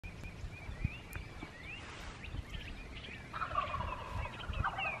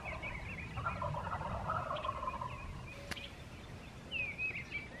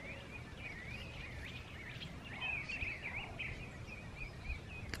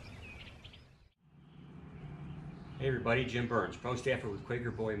Hey everybody, Jim Burns, Pro Staffer with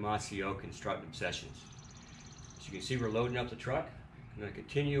Quaker Boy, Mossy Oak, and Strutting Obsessions. As you can see, we're loading up the truck. I'm going to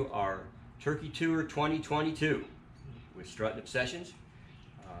continue our Turkey Tour 2022 with Strutting Obsessions.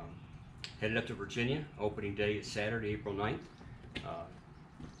 Headed up to Virginia. Opening day is Saturday, April 9th.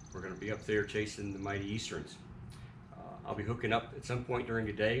 We're going to be up there chasing the mighty Easterns. I'll be hooking up at some point during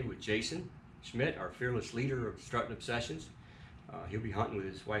the day with Jason Schmidt, our fearless leader of Strutting Obsessions. He'll be hunting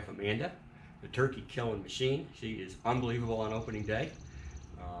with his wife Amanda, the turkey killing machine. She is unbelievable on opening day.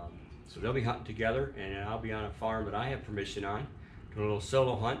 So they'll be hunting together, and I'll be on a farm that I have permission on, doing a little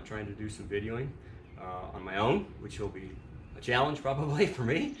solo hunt, trying to do some videoing on my own, which will be a challenge probably for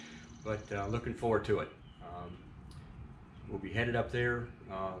me, but looking forward to it. We'll be headed up there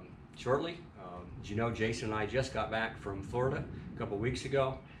shortly. As you know, Jason and I just got back from Florida a couple weeks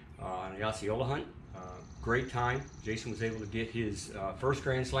ago on a Osceola hunt. Great time. Jason was able to get his first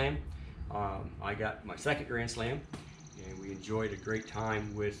Grand Slam. I got my second Grand Slam, and we enjoyed a great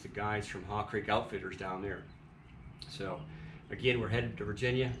time with the guys from Haw Creek Outfitters down there. So again, we're headed to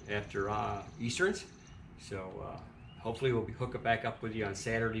Virginia after Easterns. So hopefully we'll be hooking back up with you on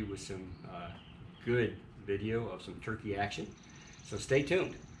Saturday with some good video of some turkey action. So stay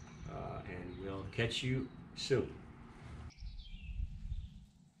tuned, and we'll catch you soon.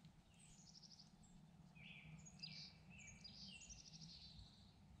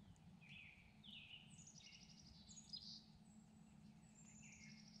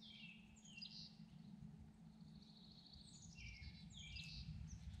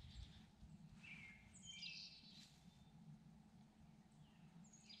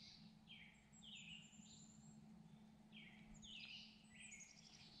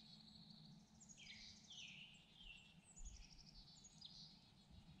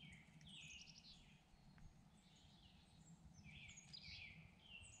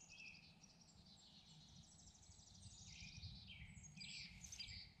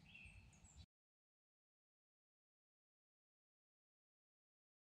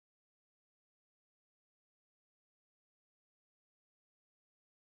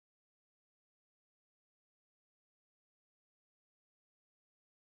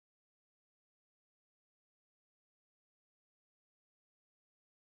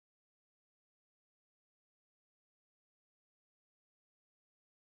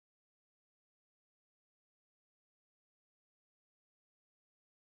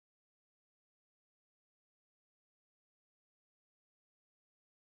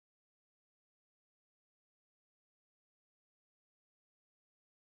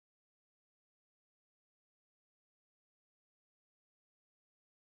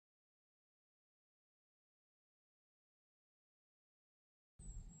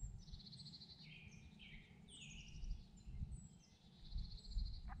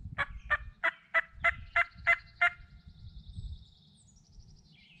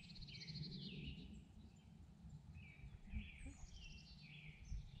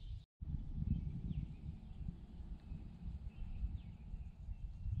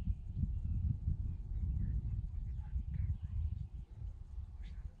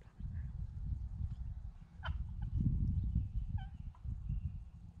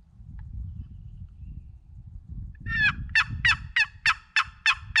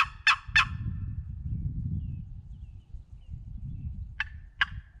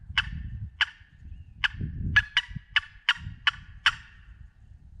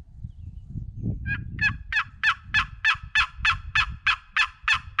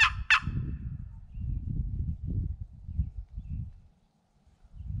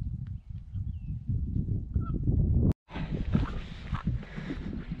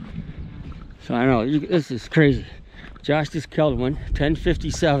 So I know, this is crazy. Josh just killed one,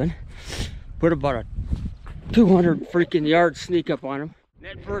 1057. Put about a 200 freaking yard sneak up on him.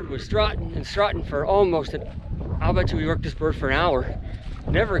 That bird was strutting and strutting for almost, I'll bet you we worked this bird for an hour.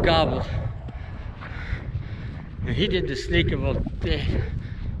 Never gobbled. And he did the sneak of a,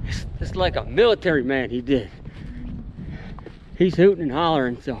 it's like a military man he did. He's hooting and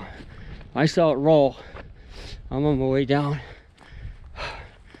hollering, so I saw it roll. I'm on my way down.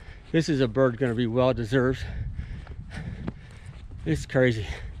 This is a bird going to be well deserved. It's crazy.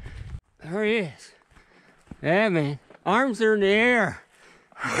 There he is. Yeah, man. Arms are in the air.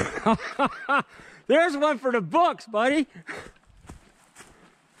 There's one for the books, buddy.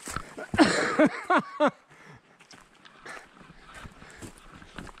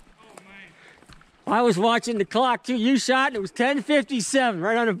 I was watching the clock too. You shot and it was 10:57,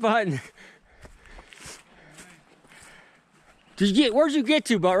 right on the button. Where'd you get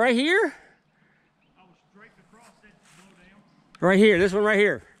to, about right here? I was straight across that slow down. Right here, this one right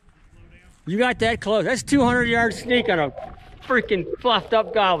here. You got that close. That's 200-yard sneak on a freaking fluffed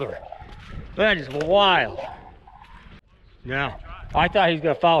up gobbler. That is wild. Now, I thought he was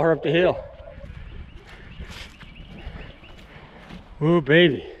going to follow her up the hill. Ooh,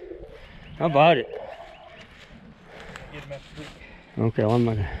 baby. How about it? Okay, well, I'm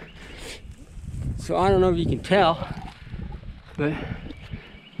not gonna. So I don't know if you can tell, but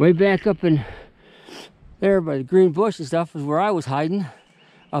way back up in there by the green bush and stuff is where I was hiding,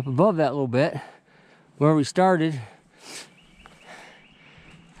 up above that little bit, where we started.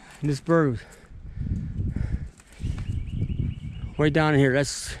 And this bird was way down here.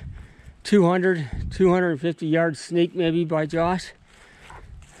 That's 250 yard sneak maybe by Josh.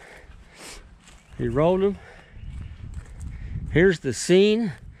 He rolled him. Here's the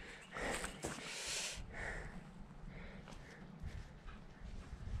scene.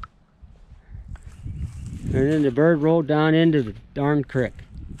 And then the bird rolled down into the darn creek.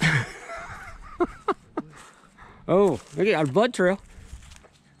 Oh, look at our blood trail.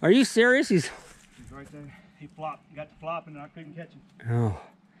 Are you serious? He's right there. He flopped, got to flopping, and I couldn't catch him. Oh,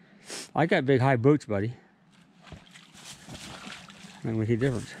 I got big high boots, buddy. That makes a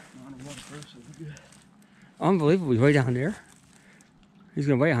difference. Unbelievable, he's way down there. He's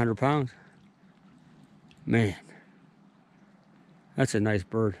gonna weigh 100 pounds. Man, that's a nice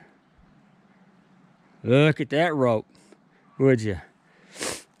bird. Look at that rope, would you?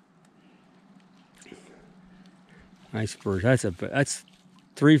 Nice bird. That's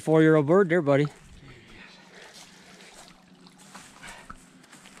 3-4-year-old bird there, buddy.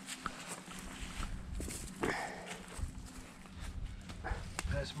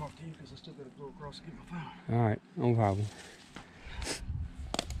 That's marked to you because I still got to go across to get my phone. All right, no problem.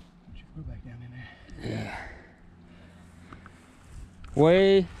 Go back down in there. Yeah.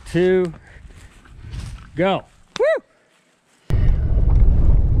 Way to go. Woo!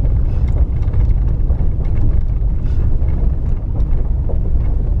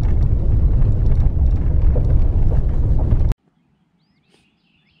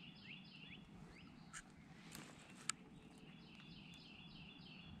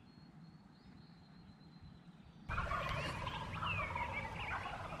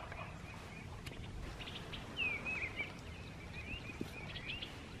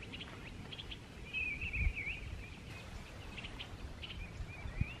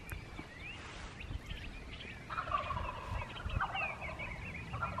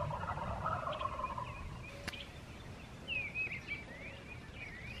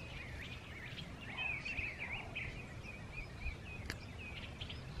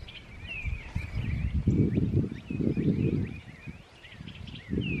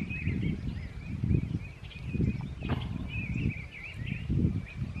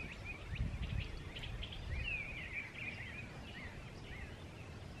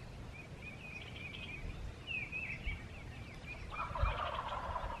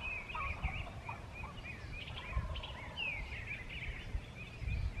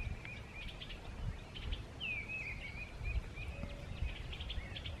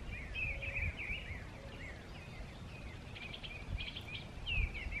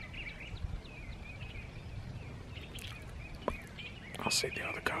 I see the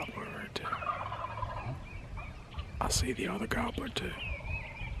other gobbler right too. I see the other gobbler too.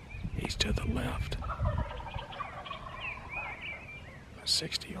 He's to the left.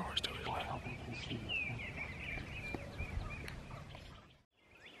 60 yards to his left.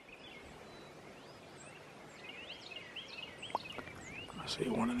 I see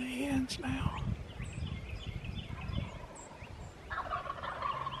one of the hens now.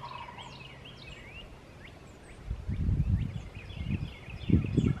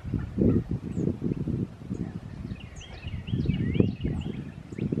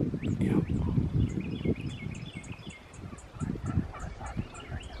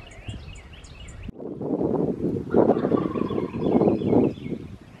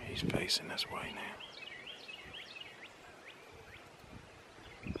 Facing this way now.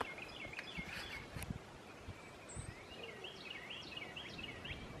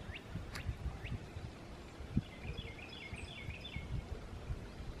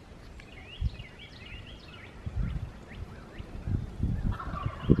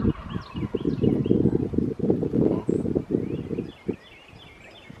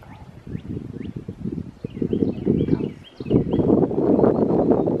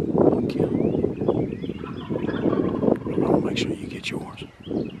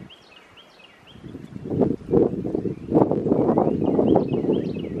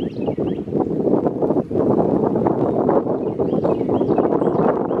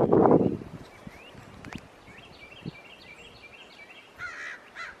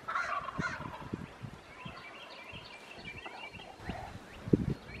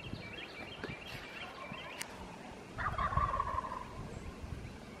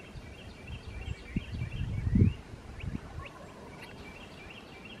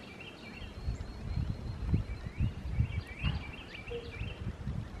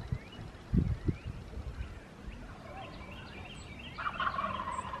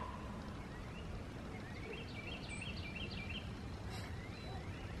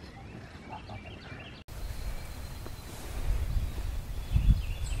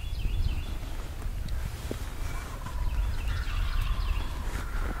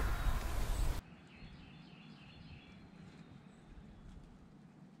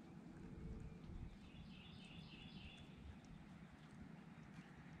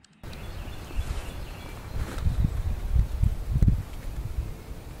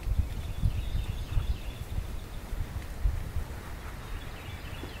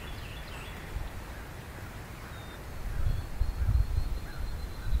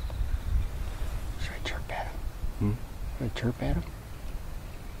 Gonna chirp at him?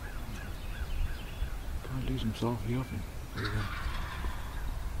 Probably do some soft yelping. There you go.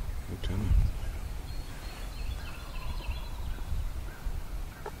 Good time.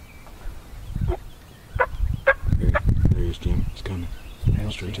 There he is, Jim. He's coming.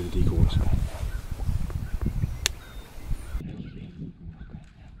 Straight to the decoys.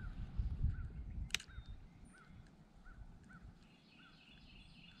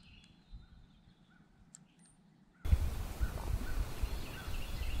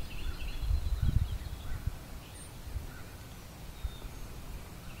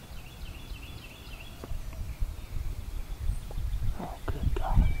 Oh, good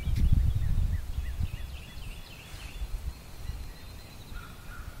God.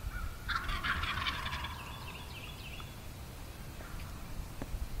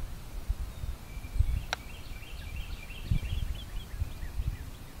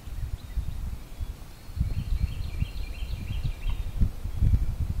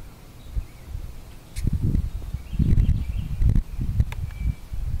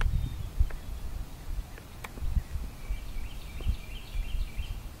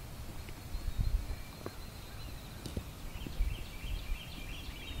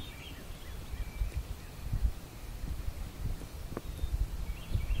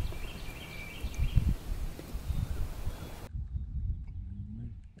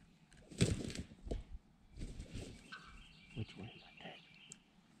 Which way is that take?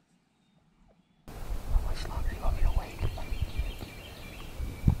 How much longer do you want me to wait?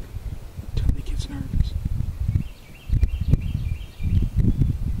 Until he gets nervous.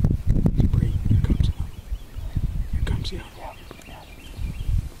 He's breathing. Here comes the other. Here comes the other. Yeah.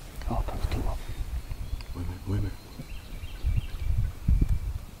 Oh, comes two of them. Wait a minute.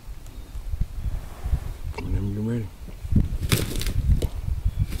 Whenever you're ready.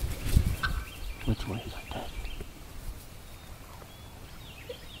 Which way is that take?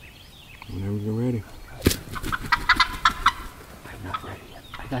 Whenever you're ready. I'm not ready yet.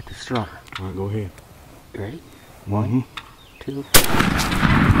 I got the strung. All right, go ahead. You ready? One, two.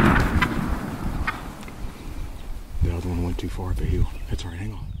 The other one went too far up the hill. That's all right,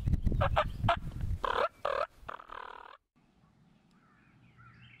 hang on.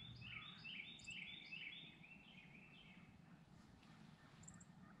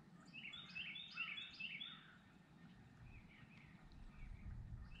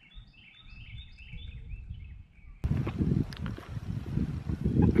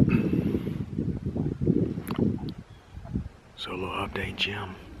 So a little update,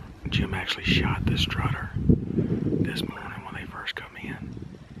 Jim. Jim actually shot this strutter this morning when they first come in.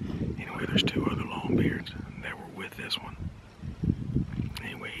 Anyway, there's two other longbeards that were with this one.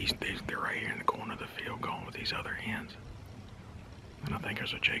 Anyway, they're right here in the corner of the field going with these other hens. And I think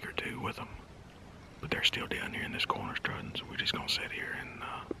there's a jake or two with them. But they're still down here in this corner strutting, so we're just gonna sit here and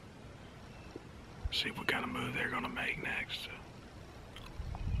see what kind of move they're gonna make next.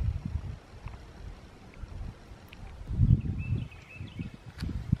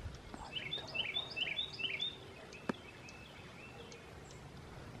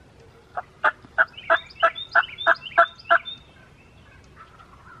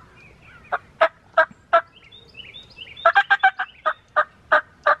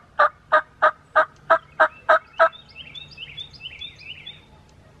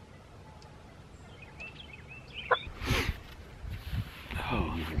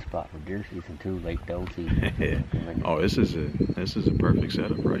 Spot for deer season too, late doe season. Oh, this is a perfect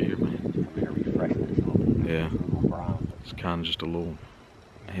setup right here, man. I'm gonna refresh this one. Yeah. Brown. It's kind of just a little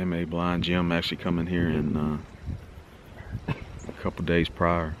handmade blind. Jim actually come in here in a couple days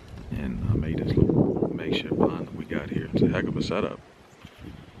prior and made this little makeshift blind that we got here. It's a heck of a setup.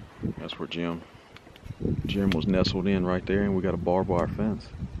 That's where Jim was nestled in right there, and we got a barbed wire fence.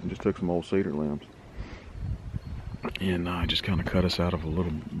 We just took some old cedar limbs and just kind of cut us out of a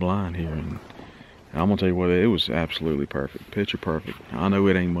little blind here. And I'm gonna tell you what, it was absolutely perfect, picture perfect. I know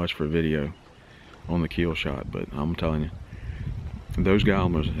it ain't much for video on the kill shot, but I'm telling you, those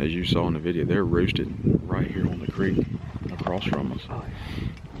gobblers, as you saw in the video, they're roosted right here on the creek across from us.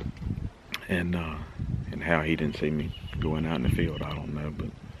 And how he didn't see me going out in the field, I don't know, but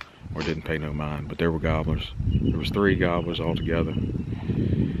or didn't pay no mind. But there were gobblers. There was 3 gobblers altogether.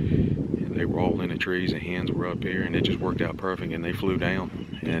 And they were all in the trees, and hens were up here, and it just worked out perfect. And they flew down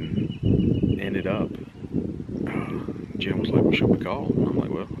and ended up. Jim was like, "Well, should we call?" And I'm like,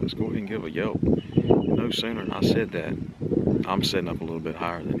 "Well, let's go ahead and give a yelp." And no sooner than I said that, I'm sitting up a little bit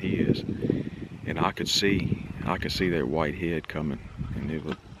higher than he is, and I could see that white head coming, and it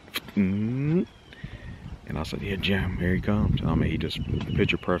was, and I said, "Yeah, Jim, here he comes." I mean, he just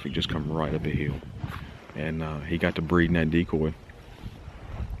picture perfect, just come right up the hill, and he got to breed in that decoy.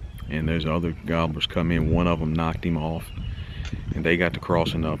 And those other gobblers come in. One of them knocked him off, and they got to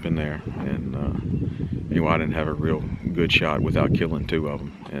crossing up in there. And anyway, I didn't have a real good shot without killing 2 of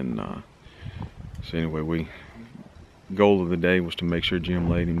them. And so anyway, goal of the day was to make sure Jim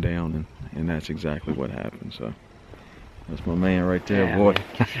laid him down, and that's exactly what happened. So that's my man right there, yeah, boy.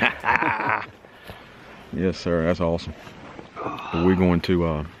 Yes, sir. That's awesome. But we're going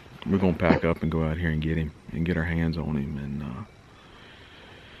to pack up and go out here and get him and get our hands on him and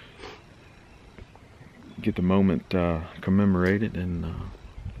get the moment commemorated. And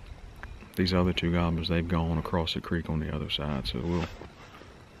these other 2 gobblers, they've gone across the creek on the other side, so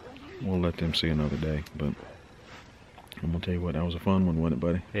we'll let them see another day. But I'm gonna tell you what, that was a fun one, wasn't it,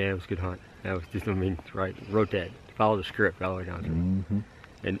 buddy? Yeah, it was a good hunt. That was just, I mean, right, wrote that, follow the script all the way down through.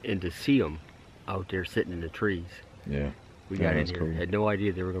 And to see them out there sitting in the trees. Yeah. We got in here, cool. Had no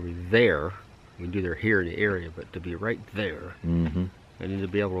idea they were gonna be there. We knew they're here in the area, but to be right there, and then to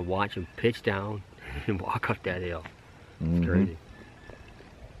be able to watch them pitch down and walk up that hill, it's crazy.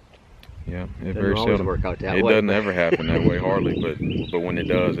 Yeah, it very seldom work out that way. It doesn't ever happen that way, hardly, but when it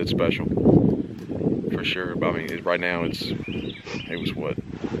does, it's special for sure. I mean, right now it was what,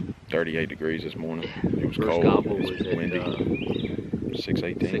 38 degrees this morning. It was cold. Gobble it was windy.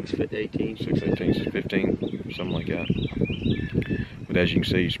 618. 618. 615, something like that. But as you can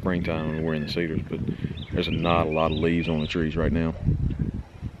see, springtime and we're in the cedars, but there's not a lot of leaves on the trees right now.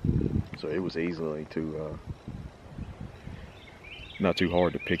 So it was easily not too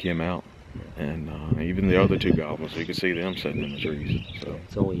hard to pick him out. And even the other 2 gobblers, you can see them sitting in the trees. So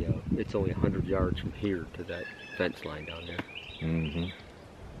it's only 100 yards from here to that fence line down there.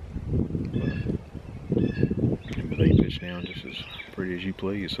 But they pitch down just as pretty as you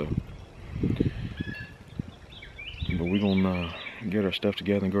please. So, but we're gonna get our stuff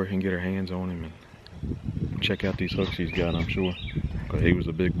together and go ahead and get our hands on him and check out these hooks he's got. I'm sure, because he was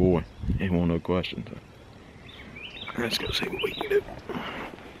a big boy. Ain't want no question. So let's go see what we can do.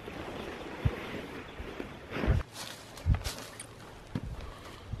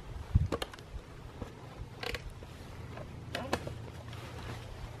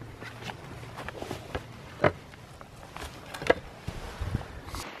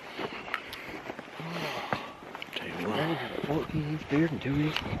 Beard and 2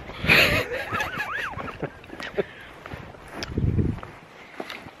 weeks.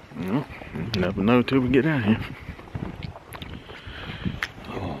 No, you never know till we get down here.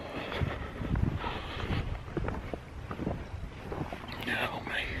 Oh,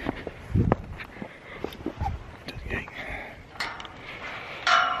 man.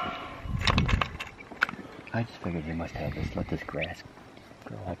 I just figured they must have let this grass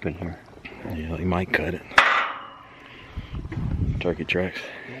grow up in here. Yeah, they might cut it. Turkey tracks.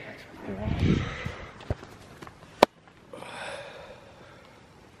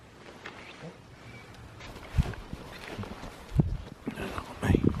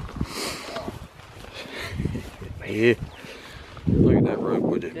 Yeah. Look at that rope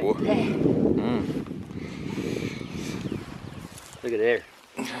with it, boy. Look at there.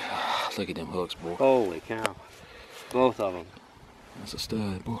 Look at them hooks, boy. Holy cow. Both of them. That's a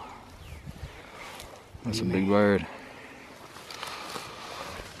stud, boy. That's a big bird.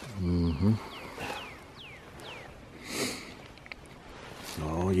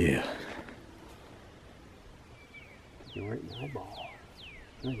 Oh yeah. You're right in the eyeball.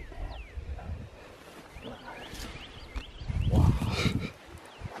 Look at that. Wow.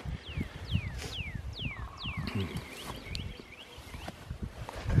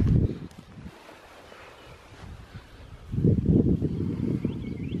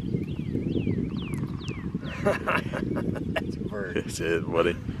 That's a bird. That's it,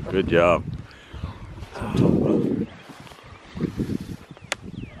 buddy. Good job. So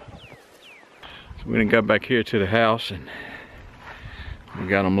we done got back here to the house and we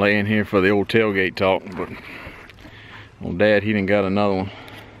got them laying here for the old tailgate talk, but old Dad, he done got another one.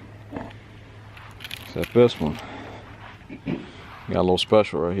 Except this one. Got a little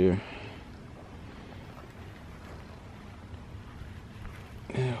special right here.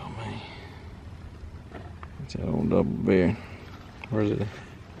 Oh man. It's that old double bear. Where's it?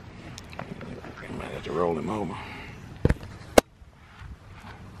 I might have to roll him over.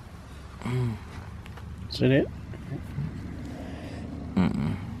 Is that it?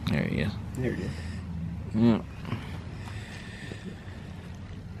 There he is. There it is. Yeah.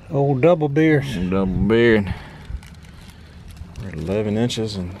 Old double bears. Old double beard. We're at 11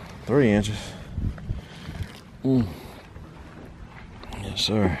 inches and 3 inches. Yes,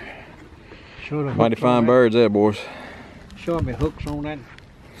 sir. Mighty fine birds there, boys. Show me hooks on that.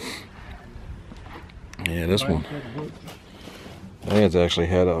 Yeah, this one. Dad's actually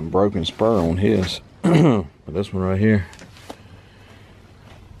had a broken spur on his. But this one right here,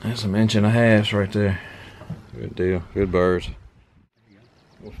 that's 1.5 inches right there. Good deal. Good birds.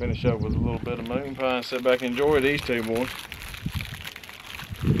 We'll finish up with a little bit of moon pie and sit back and enjoy these two boys.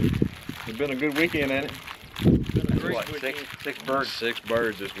 It's been a good weekend, ain't it? What, six birds? 6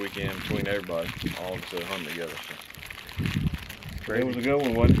 birds this weekend between everybody. All of us hunting together. So. It was a good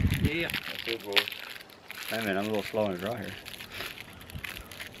one, wasn't it? Yeah. That's it, boys. Wait a minute, I'm a little slow on the draw here.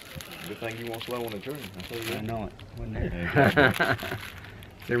 Good thing you won't slow on the tree. I know it. Wasn't there?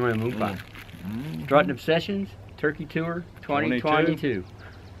 Ceremony moon pie. Strutting Obsessions, Turkey Tour 2022.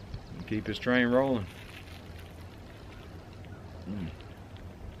 Keep his train rolling.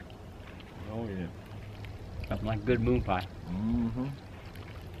 Oh yeah. Something like good moon pie. You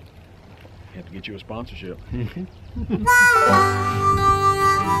have to get you a sponsorship.